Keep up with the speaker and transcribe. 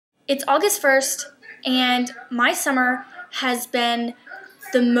It's August 1st, and my summer has been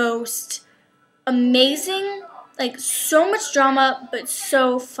the most amazing, like so much drama, but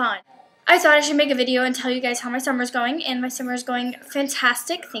so fun. I thought I should make a video and tell you guys how my summer is going, and my summer is going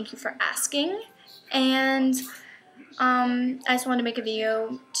fantastic. Thank you for asking. And I just wanted to make a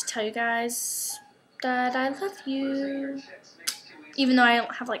video to tell you guys that I love you. Even though I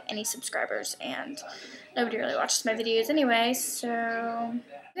don't have like any subscribers and nobody really watches my videos anyway, so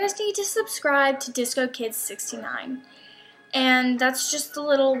you guys need to subscribe to Disco Kids 69. And that's just a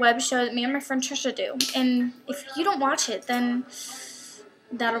little web show that me and my friend Trisha do. And if you don't watch it, then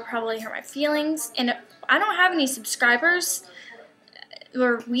that'll probably hurt my feelings. And if I don't have any subscribers,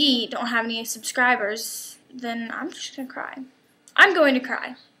 or we don't have any subscribers, then I'm just gonna cry. I'm going to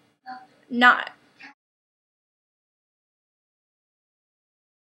cry. Not